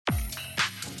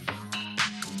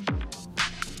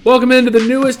Welcome into the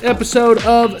newest episode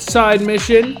of Side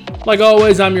Mission. Like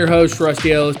always, I'm your host,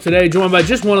 Rusty Ellis. Today, joined by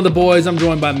just one of the boys. I'm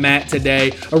joined by Matt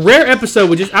today. A rare episode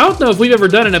with I don't know if we've ever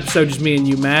done an episode just me and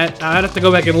you, Matt. I'd have to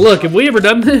go back and look. Have we ever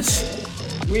done this?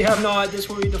 We have not. This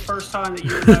will be the first time that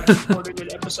you and I recorded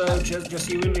an episode, just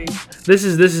you and me. This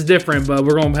is different, but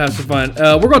we're going to have some fun.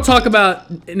 We're going to talk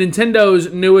about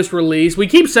Nintendo's newest release. We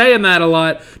keep saying that a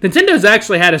lot. Nintendo's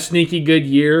actually had a sneaky good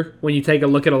year when you take a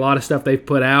look at a lot of stuff they've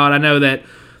put out. I know that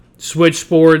Switch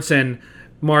Sports and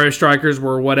Mario Strikers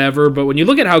were whatever, but when you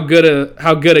look at how good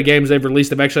a games they've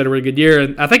released, they've actually had a really good year,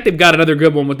 and I think they've got another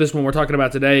good one with this one we're talking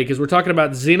about today, because we're talking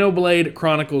about Xenoblade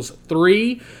Chronicles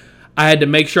 3. I had to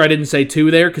make sure I didn't say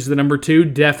 2 there, because the number 2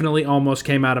 definitely almost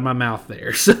came out of my mouth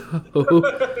there. So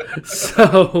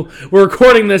we're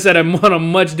recording this on a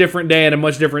much different day at a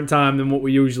much different time than what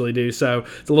we usually do, so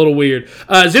it's a little weird.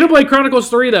 Xenoblade Chronicles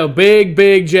 3, though, big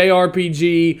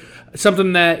JRPG,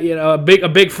 something that, you know, a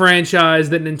big franchise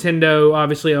that Nintendo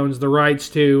obviously owns the rights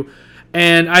to.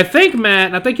 And I think, Matt,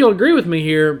 and I think you'll agree with me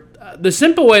here, the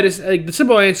simple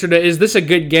answer to is this a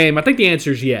good game? I think the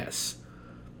answer is yes.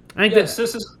 I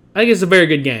think it's a very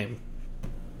good game.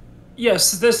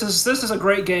 Yes, this is a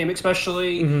great game,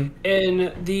 especially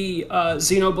in the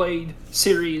Xenoblade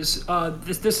series.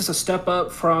 This is a step up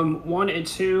from 1 and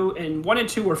 2, and 1 and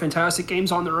 2 were fantastic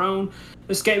games on their own.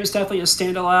 This game is definitely a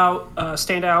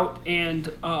standout,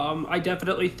 and I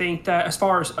definitely think that as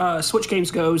far as Switch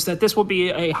games goes, that this will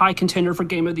be a high contender for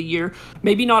Game of the Year.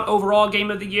 Maybe not overall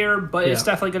Game of the Year, but it's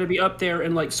definitely going to be up there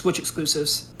in like Switch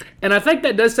exclusives. And I think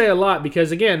that does say a lot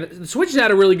because, again, Switch has had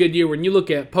a really good year. When you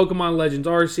look at Pokemon Legends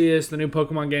Arceus, the new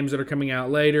Pokemon games that are coming out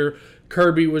later,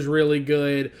 Kirby was really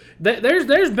good.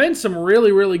 There's been some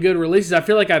really, really good releases. I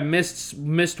feel like I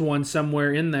missed one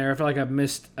somewhere in there. I feel like I've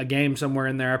missed a game somewhere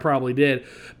in there. I probably did.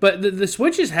 But the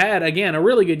Switch has had, again, a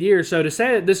really good year. So to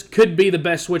say that this could be the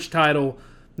best Switch title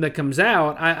that comes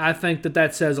out, I think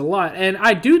that says a lot. And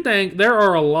I do think there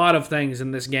are a lot of things in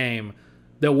this game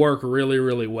that work really,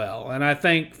 really well. And I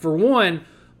think, for one,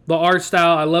 the art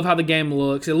style, I love how the game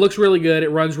looks. It looks really good. It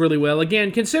runs really well. Again,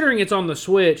 considering it's on the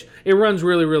Switch, it runs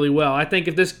really, really well. I think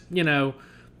if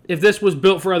this was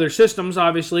built for other systems,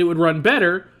 obviously it would run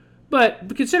better.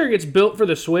 But considering it's built for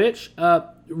the Switch,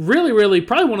 really, really,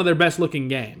 probably one of their best looking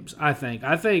games, I think.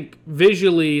 I think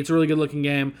visually it's a really good looking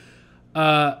game.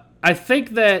 I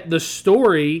think that the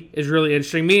story is really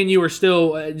interesting. Me and you are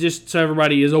still, just so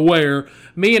everybody is aware,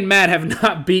 me and Matt have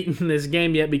not beaten this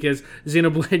game yet because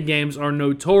Xenoblade games are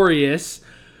notorious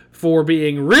for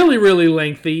being really, really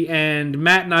lengthy, and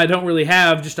Matt and I don't really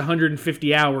have just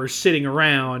 150 hours sitting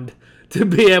around to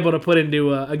be able to put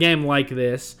into a game like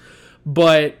this.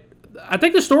 But I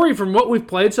think the story from what we've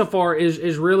played so far is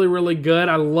really, really good.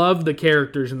 I love the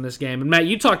characters in this game. And Matt,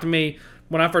 you talked to me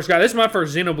when I first got it. This is my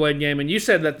first Xenoblade game, and you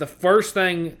said that the first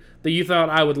thing that you thought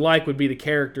I would like would be the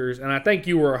characters, and I think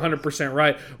you were 100%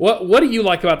 right. What do you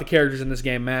like about the characters in this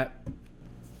game, Matt?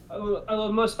 I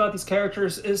love most about these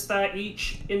characters is that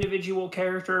each individual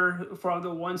character, from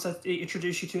the ones that they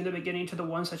introduce you to in the beginning to the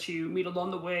ones that you meet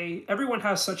along the way, everyone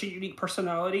has such a unique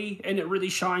personality, and it really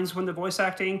shines when the voice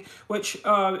acting, which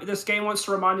this game wants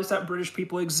to remind us that British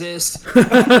people exist.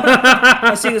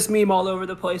 I see this meme all over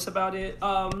the place about it.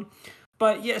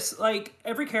 But yes, like,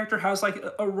 every character has, like,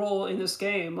 a role in this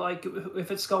game. Like, if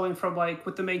it's going from, like,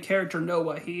 with the main character,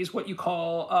 Noah, he's what you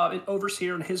call an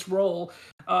overseer, and his role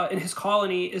in his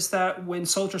colony is that when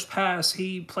soldiers pass,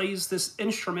 he plays this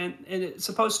instrument, and it's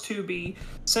supposed to be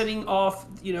setting off,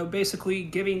 you know, basically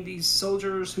giving these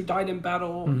soldiers who died in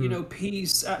battle, you know,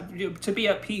 peace, to be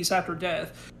at peace after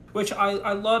death. Which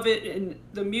I love it, and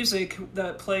the music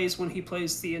that plays when he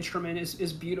plays the instrument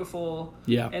is beautiful.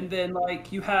 Yeah. And then, like,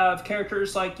 you have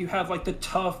characters like the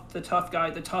tough guy,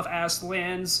 the tough ass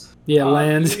Lance. Yeah,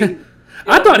 Lance.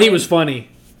 I thought he was funny.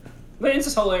 Lance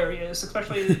is hilarious,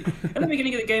 especially in the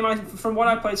beginning of the game. From what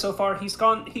I played so far, he's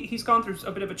gone through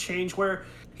a bit of a change where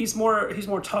he's more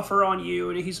tougher on you,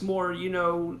 and he's more, you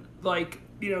know, like,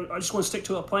 you know, I just want to stick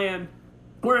to a plan.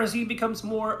 Whereas he becomes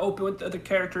more open with other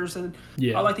characters, and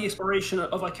I like the exploration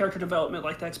of like character development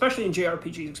like that, especially in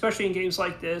JRPGs, especially in games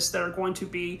like this that are going to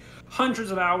be hundreds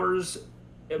of hours.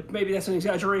 Maybe that's an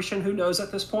exaggeration. Who knows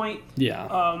at this point? Yeah.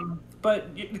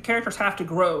 But the characters have to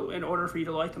grow in order for you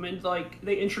to like them, and like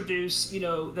they introduce, you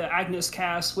know, the Agnes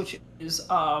cast, which is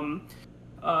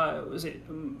was it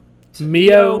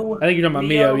Mio? I think you're talking about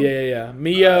Mio. Yeah.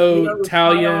 Mio,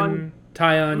 Talion,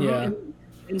 yeah,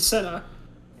 and Senna.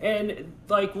 And,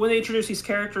 like, when they introduce these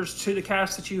characters to the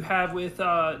cast that you have with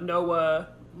Noah,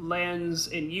 Lance,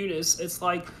 and Eunice, it's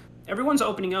like everyone's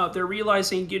opening up. They're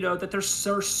realizing, you know, that there's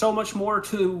so much more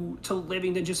to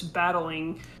living than just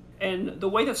battling. and the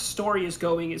way that the story is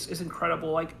going is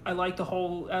incredible. Like, I like the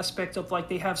whole aspect of like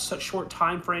they have such short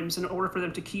time frames in order for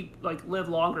them to keep like live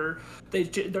longer.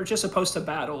 They're just supposed to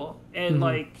battle, and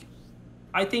like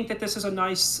I think that this is a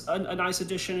nice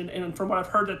addition. And from what I've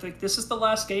heard, that this is the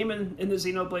last game in the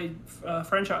Xenoblade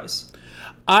franchise.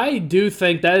 I do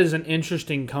think that is an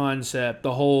interesting concept.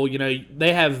 The whole,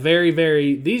 they have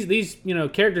very these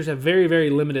characters have very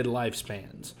limited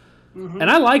lifespans.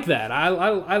 And I like that.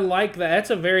 I like that. That's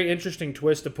a very interesting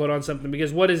twist to put on something,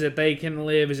 because what is it? They can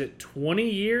live, is it 20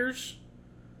 years?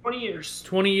 20 years.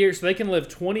 20 years. So they can live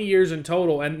 20 years in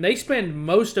total, and they spend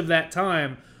most of that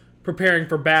time preparing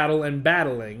for battle and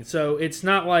battling. So it's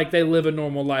not like they live a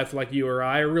normal life like you or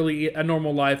I, or really a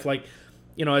normal life like,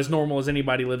 as normal as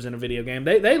anybody lives in a video game.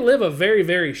 They live a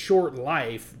very short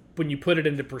life when you put it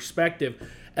into perspective.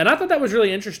 And I thought that was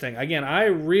really interesting. Again, I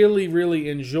really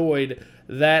enjoyed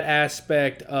that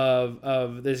aspect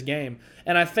of this game.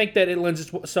 And I think that it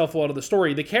lends itself well to the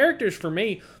story. The characters, for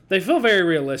me, they feel very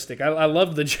realistic. I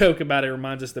love the joke about it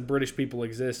reminds us that British people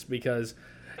exist, because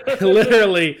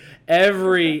literally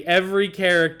every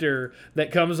character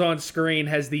that comes on screen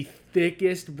has the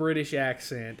thickest British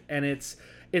accent. And it's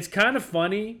kind of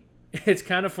funny. It's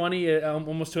kind of funny,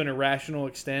 almost to an irrational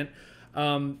extent.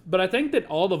 But I think that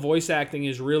all the voice acting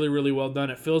is really well done.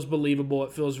 It feels believable.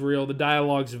 It feels real. The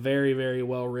dialogue's very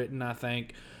well written, I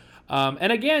think.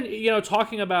 And again,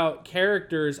 talking about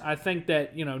characters, I think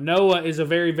that, Noah is a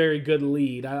very good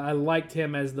lead. I liked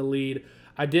him as the lead.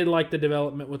 I did like the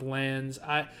development with Lance.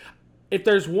 If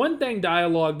there's one thing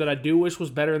dialogue that I do wish was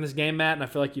better in this game, Matt, and I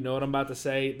feel like you know what I'm about to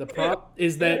say, the prop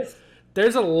is that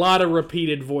there's a lot of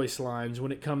repeated voice lines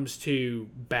when it comes to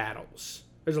battles.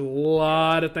 There's a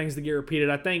lot of things that get repeated.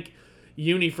 I think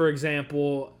Uni, for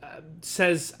example,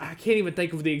 says, I can't even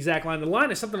think of the exact line. The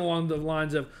line is something along the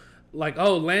lines of, like,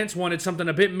 oh, Lance wanted something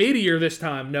a bit meatier this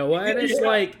time, Noah. And it's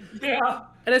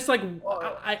and it's like,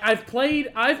 I've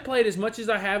played as much as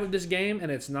I have of this game,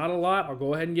 and it's not a lot. I'll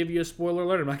go ahead and give you a spoiler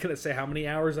alert. I'm not going to say how many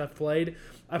hours I've played.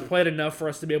 I've played enough for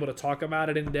us to be able to talk about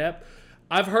it in depth.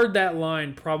 I've heard that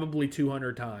line probably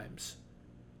 200 times.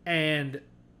 And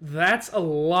that's a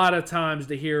lot of times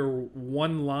to hear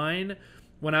one line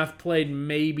when I've played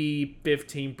maybe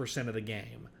 15% of the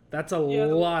game. That's a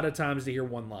lot of times to hear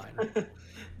one line.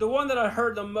 The one that I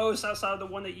heard the most outside of the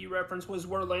one that you referenced was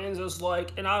where Lanza's like,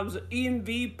 and I was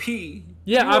MVP.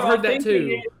 Yeah, I've heard that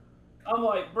too. I'm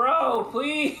like, bro,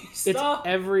 please stop. It's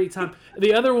every time.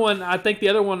 The other one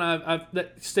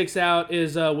that sticks out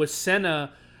is with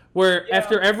Senna, where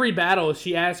after every battle,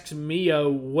 she asks Mio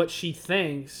what she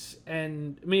thinks,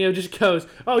 and Mio just goes,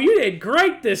 oh, you did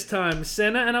great this time,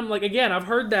 Senna. And I'm like, again, I've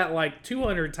heard that like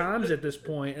 200 times at this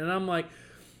point, and I'm like,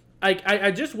 I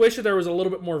just wish that there was a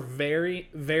little bit more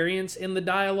variance in the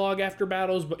dialogue after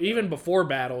battles, but even before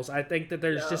battles, I think that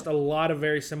there's just a lot of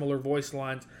very similar voice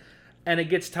lines, and it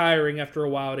gets tiring after a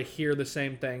while to hear the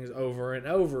same things over and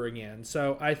over again.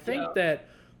 So I think that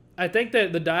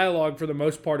the dialogue for the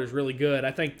most part is really good.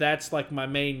 I think that's like my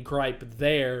main gripe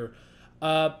there.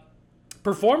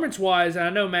 Performance-wise, and I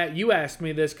know, Matt, you asked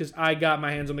me this because I got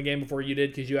my hands on the game before you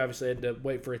did, because you obviously had to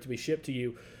wait for it to be shipped to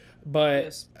you.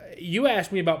 But you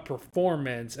asked me about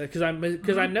performance, because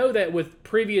I know that with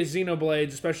previous Xenoblades,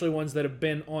 especially ones that have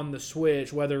been on the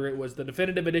Switch, whether it was the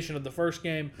definitive edition of the first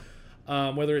game,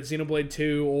 whether it's Xenoblade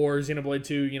 2 or Xenoblade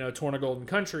 2, Torn of Golden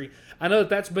Country, I know that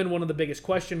that's been one of the biggest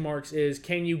question marks is,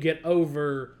 can you get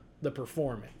over the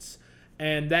performance?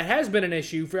 And that has been an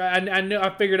issue. I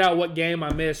figured out what game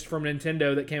I missed from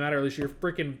Nintendo that came out earlier this year.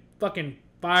 Freaking fucking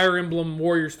Fire Emblem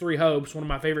Warriors 3 Hopes, one of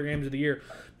my favorite games of the year.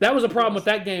 That was a problem with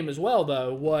that game as well,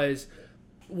 though, was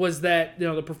that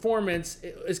the performance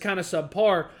is kind of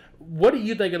subpar. What do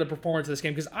you think of the performance of this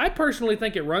game? Because I personally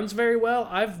think it runs very well.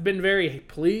 I've been very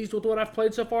pleased with what I've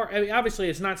played so far. I mean, obviously,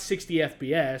 it's not 60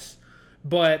 FPS,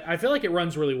 but I feel like it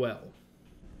runs really well.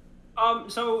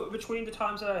 So between the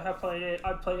times that I have played it,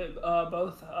 I've played it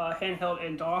both handheld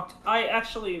and docked. I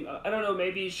don't know,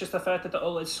 maybe it's just the fact that the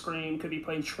OLED screen could be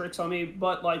playing tricks on me,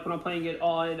 but like when I'm playing it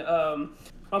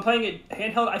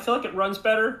handheld, I feel like it runs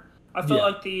better. I feel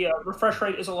like the refresh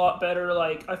rate is a lot better.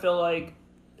 Like I feel like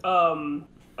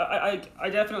I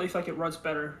definitely feel like it runs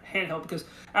better handheld, because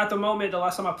at the moment, the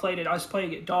last time I played it, I was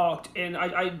playing it docked, and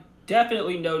I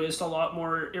definitely noticed a lot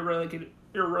more irrelevant.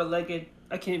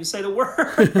 I can't even say the word.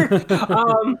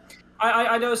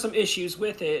 I know some issues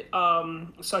with it,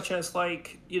 such as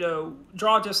like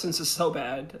draw distance is so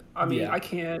bad. I mean, I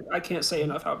can't say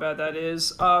enough how bad that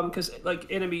is. Because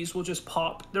like enemies will just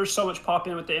pop. There's so much pop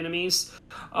in with the enemies,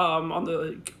 on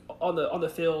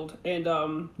the field, and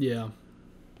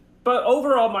But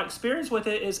overall, my experience with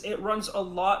it is it runs a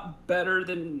lot better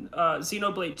than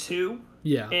Xenoblade 2.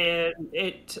 Yeah. And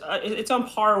it's on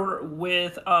par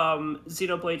with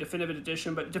Xenoblade Definitive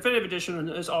Edition, but Definitive Edition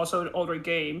is also an older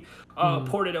game,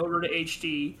 ported over to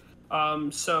HD.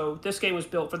 So this game was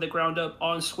built from the ground up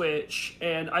on Switch,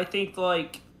 and I think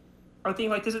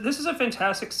this is a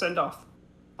fantastic send off.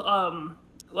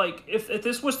 Like if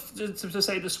this was to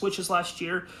say the Switch's last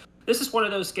year, this is one of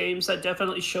those games that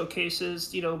definitely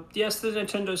showcases, yes, the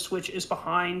Nintendo Switch is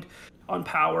behind on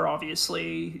power,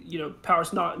 obviously.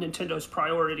 Power's not Nintendo's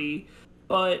priority,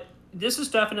 but this is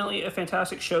definitely a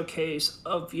fantastic showcase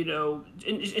of,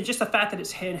 and just the fact that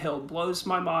it's handheld blows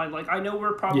my mind. Like, I know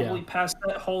we're probably past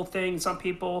that whole thing. Some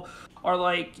people are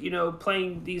like,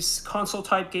 playing these console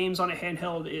type games on a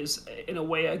handheld is in a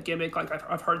way a gimmick. Like,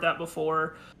 I've heard that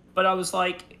before. But I was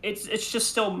like, it's just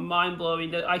still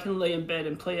mind-blowing that I can lay in bed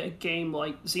and play a game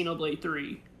like Xenoblade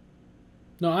 3.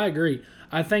 No, I agree.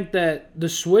 I think that the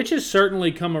Switch has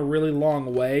certainly come a really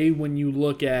long way when you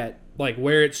look at like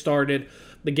where it started,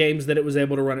 the games that it was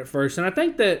able to run at first. And I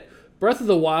think that Breath of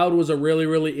the Wild was a really,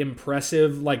 really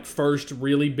impressive, like, first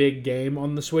really big game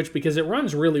on the Switch because it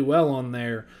runs really well on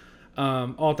there.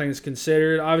 All things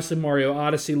considered. Obviously, Mario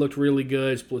Odyssey looked really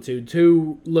good. Splatoon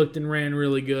 2 looked and ran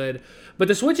really good. But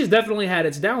the Switch has definitely had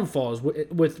its downfalls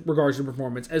with regards to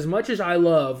performance. As much as I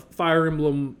love Fire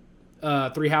Emblem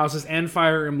Three Houses and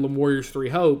Fire Emblem Warriors Three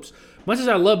Hopes, much as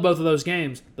I love both of those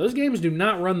games do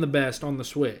not run the best on the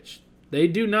Switch. They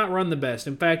do not run the best.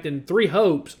 In fact, in Three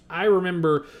Hopes, I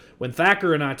remember when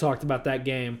Thacker and I talked about that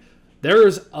game,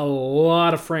 there's a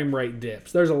lot of frame rate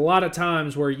dips. There's a lot of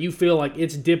times where you feel like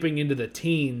it's dipping into the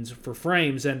teens for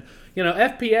frames. And,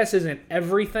 FPS isn't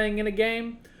everything in a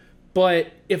game,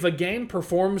 but if a game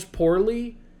performs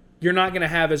poorly, you're not going to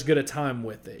have as good a time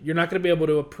with it. You're not going to be able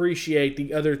to appreciate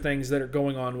the other things that are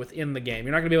going on within the game.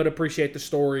 You're not going to be able to appreciate the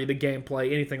story, the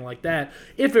gameplay, anything like that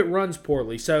if it runs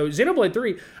poorly. So Xenoblade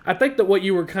 3, I think that what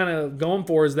you were kind of going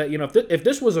for is that, if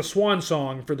this was a swan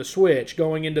song for the Switch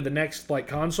going into the next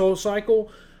console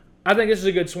cycle, I think this is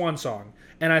a good swan song.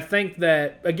 And I think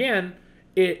that, again,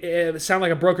 it sounds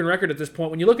like a broken record at this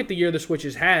point. When you look at the year the Switch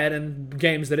has had and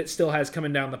games that it still has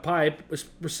coming down the pipe,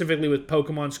 specifically with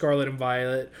Pokemon Scarlet and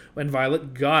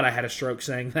Violet. God, I had a stroke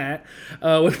saying that.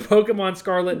 With Pokemon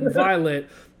Scarlet and Violet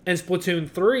and Splatoon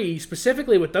 3,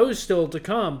 specifically with those still to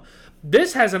come,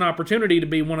 this has an opportunity to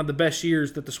be one of the best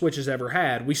years that the Switch has ever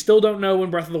had. We still don't know when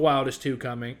Breath of the Wild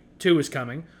 2 is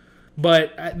coming.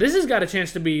 But this has got a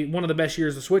chance to be one of the best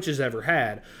years the Switch has ever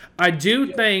had. I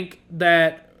do think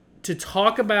that to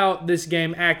talk about this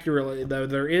game accurately, though,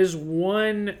 there is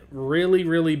one really,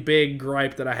 really big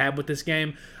gripe that I have with this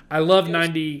game. I love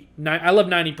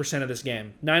 90% of this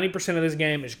game. 90% of this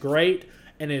game is great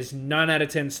and is 9 out of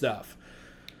 10 stuff.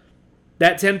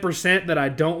 That 10% that I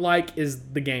don't like is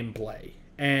the gameplay,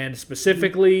 and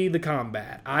specifically the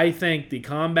combat. I think the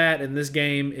combat in this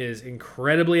game is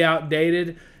incredibly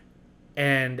outdated,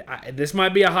 and this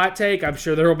might be a hot take. I'm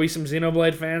sure there will be some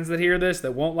Xenoblade fans that hear this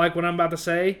that won't like what I'm about to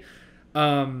say.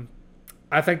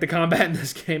 I think the combat in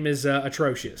this game is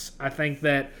atrocious. I think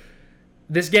that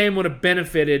this game would have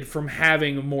benefited from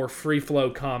having more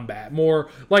free-flow combat. More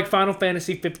like Final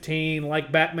Fantasy 15,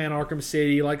 like Batman Arkham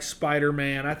City, like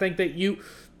Spider-Man. I think that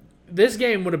this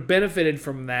game would have benefited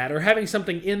from that, or having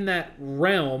something in that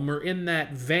realm or in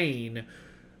that vein,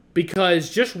 because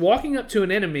just walking up to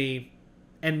an enemy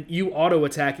and you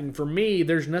auto-attacking, for me,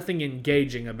 there's nothing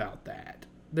engaging about that.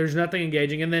 There's nothing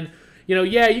engaging. And then,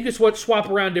 you can swap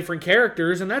around different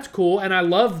characters, and that's cool. And I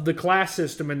love the class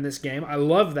system in this game. I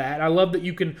love that. I love that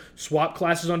you can swap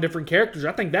classes on different characters.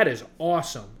 I think that is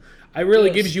awesome. It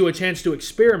really gives you a chance to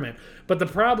experiment. But the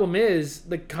problem is,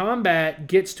 the combat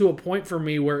gets to a point for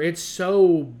me where it's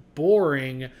so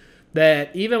boring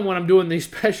that even when I'm doing these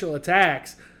special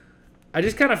attacks, I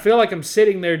just kind of feel like I'm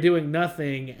sitting there doing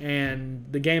nothing, and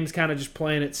the game's kind of just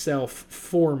playing itself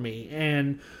for me.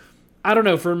 And I don't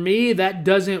know, for me, that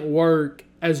doesn't work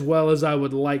as well as I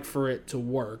would like for it to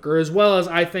work, or as well as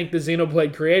I think the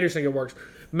Xenoblade creators think it works.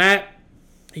 Matt,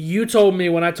 you told me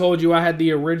when I told you I had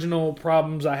the original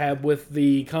problems I had with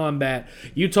the combat,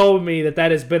 you told me that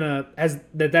that's been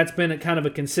a kind of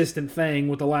a consistent thing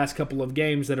with the last couple of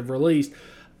games that have released.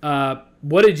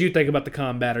 What did you think about the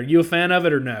combat? Are you a fan of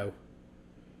it or no?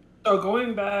 So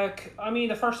going back,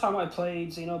 the first time I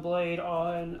played Xenoblade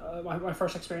on my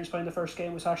first experience playing the first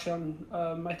game was actually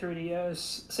on my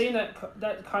 3DS. Seeing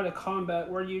that kind of combat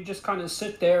where you just kind of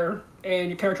sit there and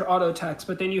your character auto attacks,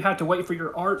 but then you have to wait for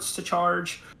your arts to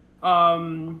charge,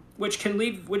 which can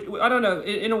leave. I don't know.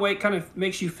 In a way, it kind of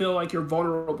makes you feel like you're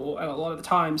vulnerable at a lot of the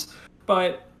times.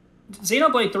 But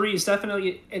Xenoblade 3 is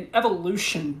definitely an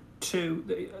evolution to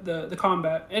the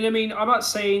combat. And I mean, I'm not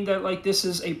saying that like this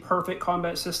is a perfect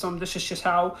combat system. This is just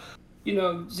how,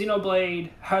 Xenoblade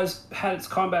has had its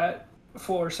combat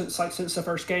since the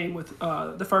first game with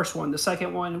the first one, the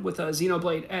second one with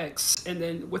Xenoblade X, and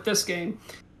then with this game.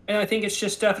 And I think it's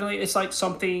just definitely it's like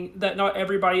something that not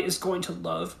everybody is going to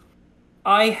love.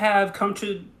 I have come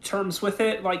to terms with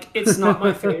it. Like, it's not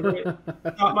my favorite.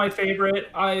 Not my favorite.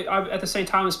 I at the same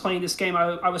time as playing this game,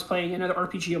 I was playing another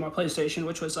RPG on my PlayStation,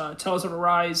 which was Tales of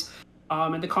Arise.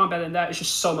 And the combat in that is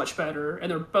just so much better.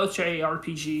 And they're both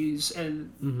JRPGs.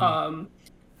 And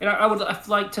and I would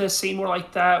like to see more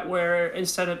like that, where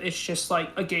instead of it's just like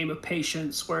a game of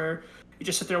patience, where you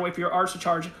just sit there and wait for your arts to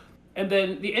charge. And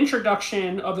then the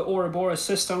introduction of the Ouroboros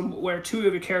system, where two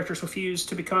of your characters refuse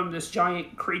to become this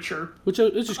giant creature. Which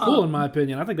is cool, in my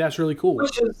opinion. I think that's really cool.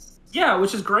 Which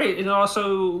is great. And it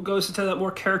also goes into that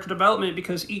more character development,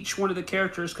 because each one of the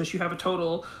characters, because you have a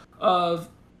total of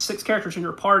 6 characters in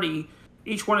your party,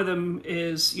 each one of them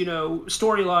is,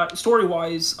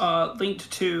 story-wise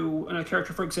linked to a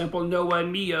character. For example, Noah and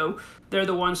Mio, they're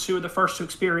the ones who are the first to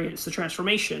experience the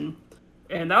transformation.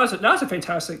 And that was a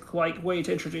fantastic way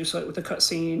to introduce it with the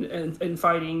cutscene and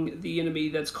fighting the enemy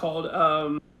that's called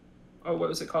what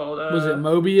was it called? Was it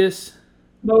Mobius?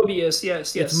 Mobius,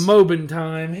 yes. It's Mobin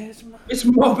time. It's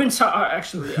Mobin time.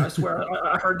 Actually, I swear,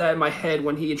 I heard that in my head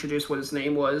when he introduced what his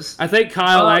name was. I think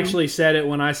Kyle actually said it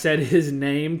when I said his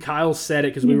name. Kyle said it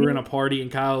because we were in a party, and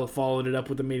Kyle followed it up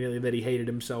with immediately that he hated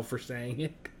himself for saying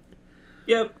it.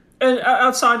 Yep. And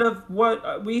outside of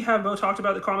what we have both talked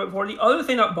about the combat before, the other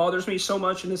thing that bothers me so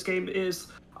much in this game is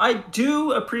I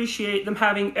do appreciate them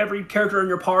having every character in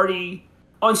your party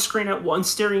on screen at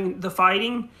once during the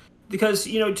fighting, because,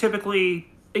 typically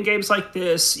in games like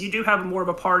this, you do have more of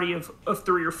a party of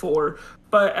 3 or 4,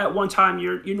 but at one time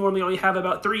you normally only have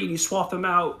about 3, and you swap them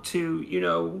out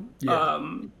to,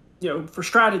 for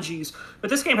strategies. But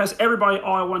this game has everybody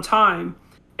all at one time.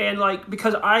 And,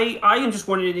 because I am just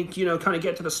wanting to, kind of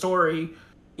get to the story,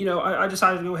 I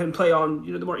decided to go ahead and play on,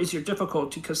 the more easier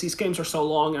difficulty, because these games are so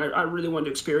long, and I really wanted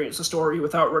to experience the story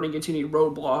without running into any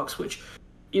roadblocks, which,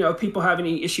 if people have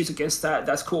any issues against that,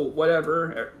 that's cool,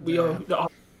 whatever. The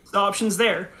option's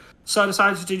there. So I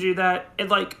decided to do that.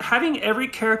 And, having every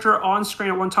character on screen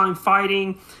at one time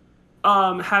fighting,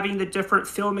 having the different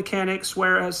field mechanics,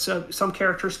 whereas some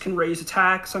characters can raise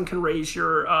attack, some can raise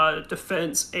your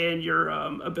defense and your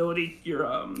ability,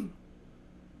 to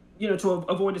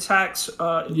avoid attacks.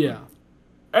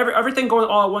 Everything going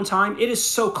all at one time. It is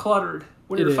so cluttered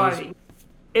when you're fighting.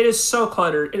 It is so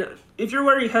cluttered. If you're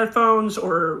wearing headphones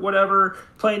or whatever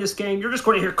playing this game, you're just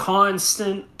going to hear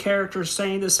constant characters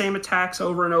saying the same attacks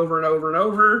over and over and over and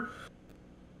over.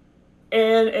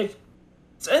 And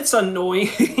it's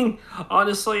annoying,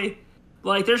 honestly.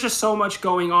 There's just so much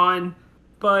going on,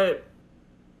 but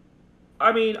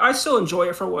I mean, I still enjoy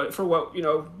it for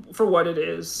what it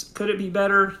is. Could it be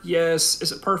better? Yes.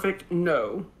 Is it perfect?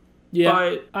 No. Yeah,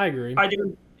 but I agree. I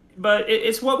do, but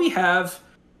it's what we have,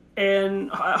 and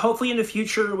hopefully in the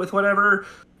future, with whatever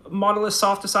Monolith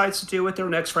Soft decides to do with their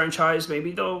next franchise,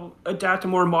 maybe they'll adapt a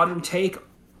more modern take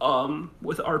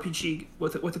with RPG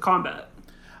with the combat.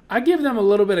 I give them a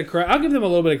little bit of credit. I'll give them a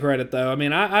little bit of credit, though. I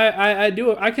mean, I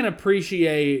do. I can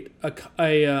appreciate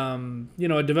a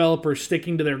developer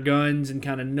sticking to their guns and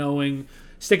kind of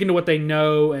sticking to what they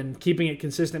know and keeping it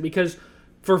consistent. Because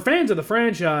for fans of the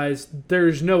franchise,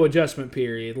 there's no adjustment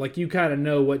period. You kind of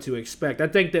know what to expect. I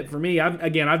think that for me,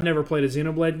 I've never played a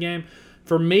Xenoblade game.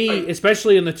 For me,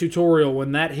 especially in the tutorial,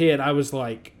 when that hit, I was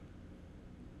like,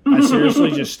 I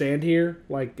seriously just stand here?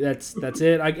 That's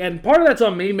it? And part of that's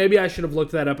on me. Maybe I should have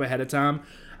looked that up ahead of time.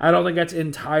 I don't think that's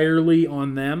entirely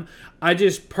on them. I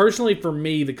just, personally, for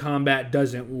me, the combat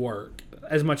doesn't work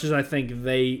as much as I think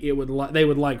they would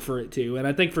like for it to. And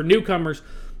I think for newcomers,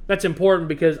 that's important,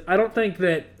 because I don't think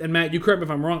that, and Matt, you correct me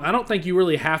if I'm wrong, I don't think you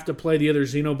really have to play the other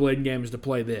Xenoblade games to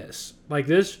play this.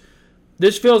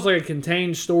 This feels like a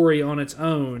contained story on its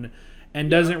own, and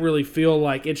doesn't really feel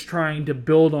like it's trying to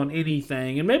build on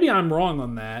anything. And maybe I'm wrong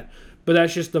on that, but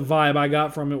that's just the vibe I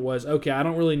got from it was, okay, I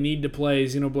don't really need to play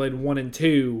Xenoblade 1 and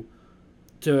 2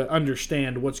 to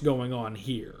understand what's going on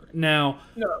here. Now,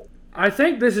 I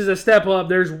think this is a step up.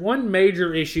 There's one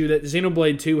major issue that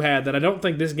Xenoblade 2 had that I don't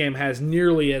think this game has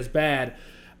nearly as bad.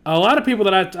 A lot of people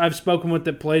that I've spoken with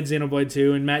that played Xenoblade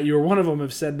 2, and Matt, you were one of them,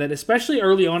 have said that especially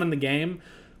early on in the game,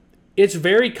 it's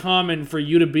very common for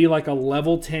you to be a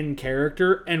level 10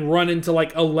 character and run into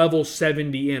a level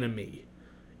 70 enemy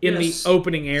in the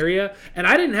opening area. And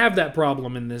I didn't have that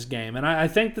problem in this game. And I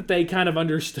think that they kind of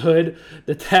understood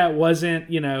that wasn't,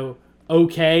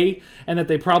 okay, and that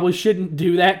they probably shouldn't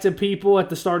do that to people at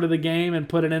the start of the game and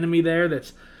put an enemy there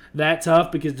that's that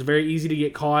tough, because it's very easy to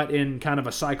get caught in kind of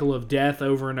a cycle of death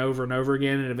over and over and over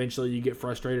again, and eventually you get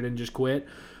frustrated and just quit.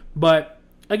 But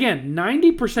again,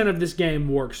 90% of this game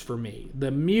works for me. The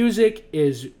music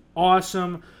is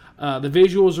awesome. The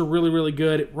visuals are really, really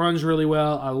good. It runs really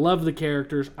well. I love the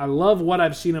characters. I love what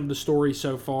I've seen of the story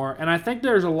so far. And I think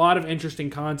there's a lot of interesting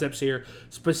concepts here,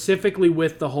 specifically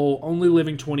with the whole only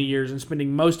living 20 years and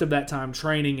spending most of that time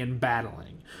training and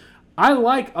battling. I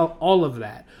like all of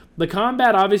that. The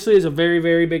combat obviously is a very,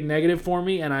 very big negative for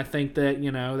me, and I think that,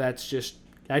 that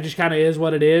just kind of is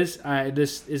what it is.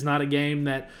 This is not a game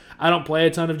that I don't play a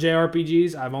ton of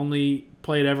JRPGs. I've only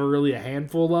played ever really a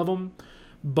handful of them.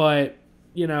 But,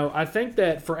 I think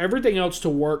that for everything else to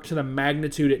work to the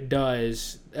magnitude it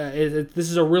does, this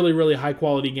is a really, really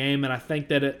high-quality game, and I think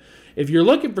that if you're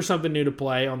looking for something new to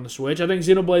play on the Switch, I think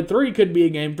Xenoblade 3 could be a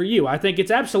game for you. I think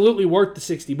it's absolutely worth the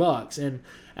 $60. And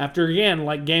after, again,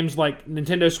 like games like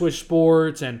Nintendo Switch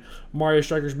Sports and Mario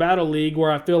Strikers Battle League,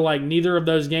 where I feel like neither of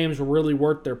those games were really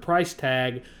worth their price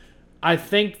tag, I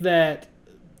think that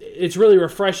it's really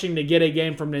refreshing to get a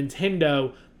game from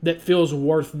Nintendo that feels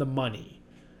worth the money.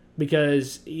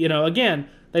 Because, again,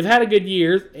 they've had a good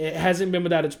year. It hasn't been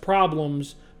without its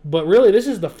problems. But really, this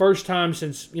is the first time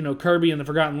since, Kirby and the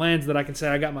Forgotten Lands that I can say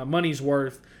I got my money's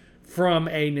worth from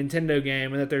a Nintendo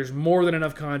game, and that there's more than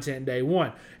enough content day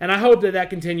one. And I hope that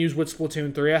continues with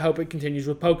Splatoon 3. I hope it continues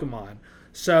with Pokemon.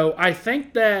 So I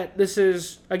think that this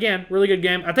is, again, really good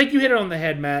game. I think you hit it on the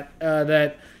head, Matt,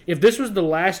 that if this was the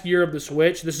last year of the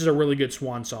Switch, this is a really good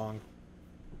swan song.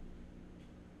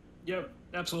 Yep,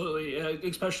 absolutely.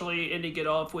 Especially ending it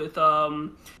off with...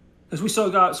 because we still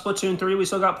got Splatoon 3, we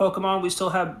still got Pokemon, we still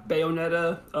have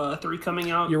Bayonetta 3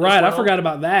 coming out. You're right, well. I forgot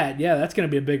about that. Yeah, that's going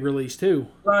to be a big release too.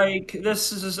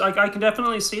 This is I can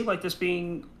definitely see this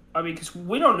being, because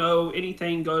we don't know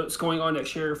anything that's going on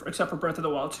next year except for Breath of the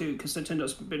Wild 2, because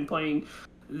Nintendo's been playing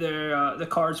the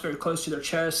cards very close to their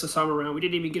chest this summer around. We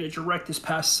didn't even get a direct this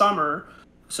past summer,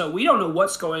 so we don't know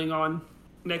what's going on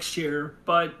next year.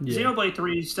 But Xenoblade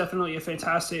 3 is definitely a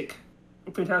fantastic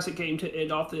game to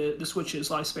end off the Switch's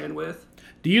lifespan with.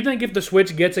 Do you think if the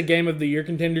Switch gets a Game of the Year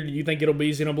contender, do you think it'll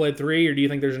be Xenoblade 3, or do you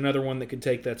think there's another one that could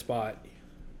take that spot?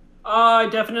 I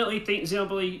definitely think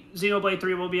Xenoblade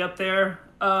 3 will be up there.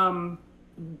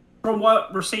 From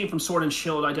what we're seeing from Sword and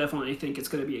Shield, I definitely think it's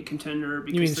going to be a contender.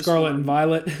 You mean Scarlet and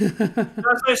Violet? Did I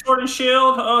say Sword and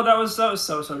Shield? Oh, that was so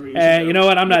reason. Hey, you know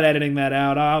what? I'm not editing that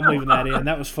out. I'm leaving that in.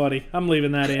 That was funny. I'm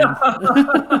leaving that in.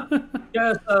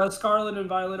 Yes, Scarlet and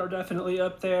Violet are definitely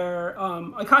up there.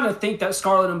 I kind of think that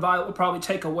Scarlet and Violet will probably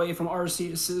take away from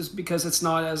Arceus's because it's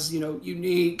not as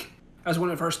unique as when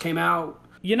it first came out.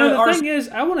 The thing is,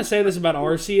 I want to say this about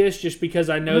Arceus just because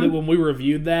I know that when we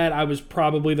reviewed that, I was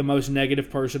probably the most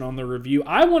negative person on the review.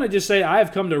 I want to just say I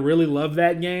have come to really love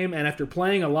that game, and after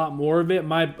playing a lot more of it,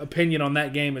 my opinion on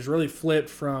that game has really flipped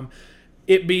from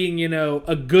it being,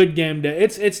 a good game to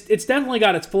it's definitely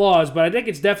got its flaws, but I think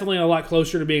it's definitely a lot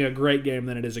closer to being a great game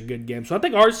than it is a good game. So I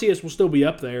think Arceus will still be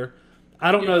up there.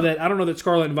 I don't know that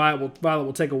Scarlet and Violet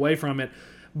will take away from it,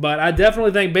 but I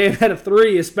definitely think Bayonetta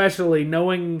 3, especially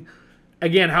knowing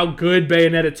again how good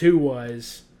Bayonetta 2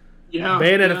 was.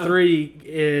 Bayonetta 3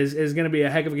 is going to be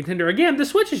a heck of a contender. Again, the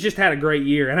Switch has just had a great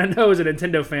year, and I know as a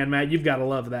Nintendo fan, Matt, you've got to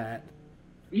love that.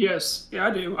 Yes, yeah,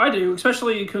 I do.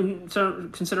 Especially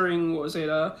considering,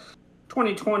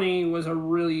 2020 was a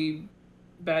really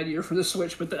bad year for the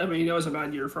Switch, but it was a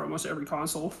bad year for almost every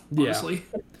console, honestly.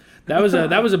 Yeah.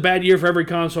 That was a bad year for every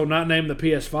console, not named the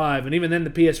PS5, and even then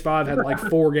the PS5 had like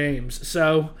 4 games.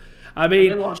 So,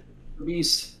 they launched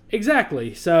Beast.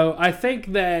 Exactly. So I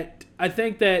think that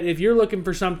if you're looking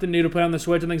for something new to play on the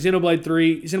Switch, I think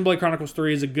Xenoblade Chronicles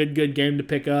 3 is a good game to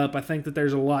pick up. I think that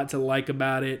there's a lot to like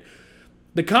about it.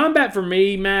 The combat for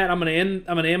me, Matt, I'm gonna end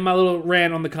my little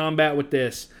rant on the combat with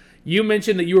this. You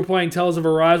mentioned that you were playing Tales of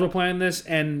Arise while playing this,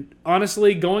 and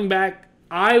honestly,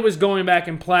 I was going back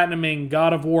and platinuming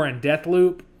God of War and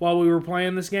Deathloop while we were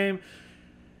playing this game.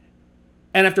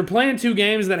 And after playing 2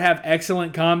 games that have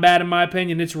excellent combat, in my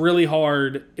opinion, it was really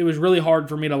hard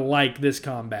for me to like this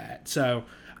combat. So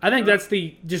I think that's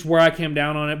just where I came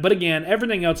down on it. But again,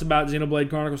 everything else about Xenoblade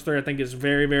Chronicles 3 I think is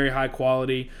very, very high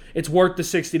quality. It's worth the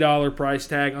 $60 price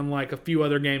tag, unlike a few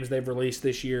other games they've released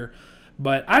this year.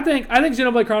 But I think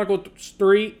Xenoblade Chronicles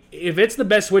 3, if it's the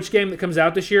best Switch game that comes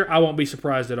out this year, I won't be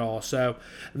surprised at all. So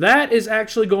that is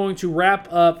actually going to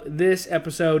wrap up this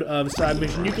episode of Side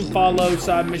Mission. You can follow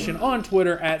Side Mission on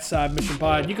Twitter at Side Mission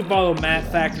Pod. You can follow Matt,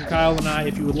 Thack, and Kyle and I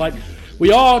if you would like.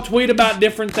 We all tweet about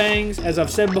different things. As I've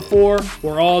said before,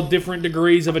 we're all different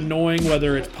degrees of annoying,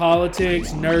 whether it's politics,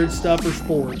 nerd stuff, or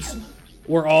sports.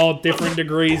 We're all different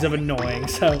degrees of annoying.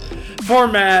 So, for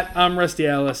Matt, I'm Rusty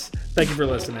Ellis. Thank you for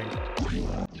listening.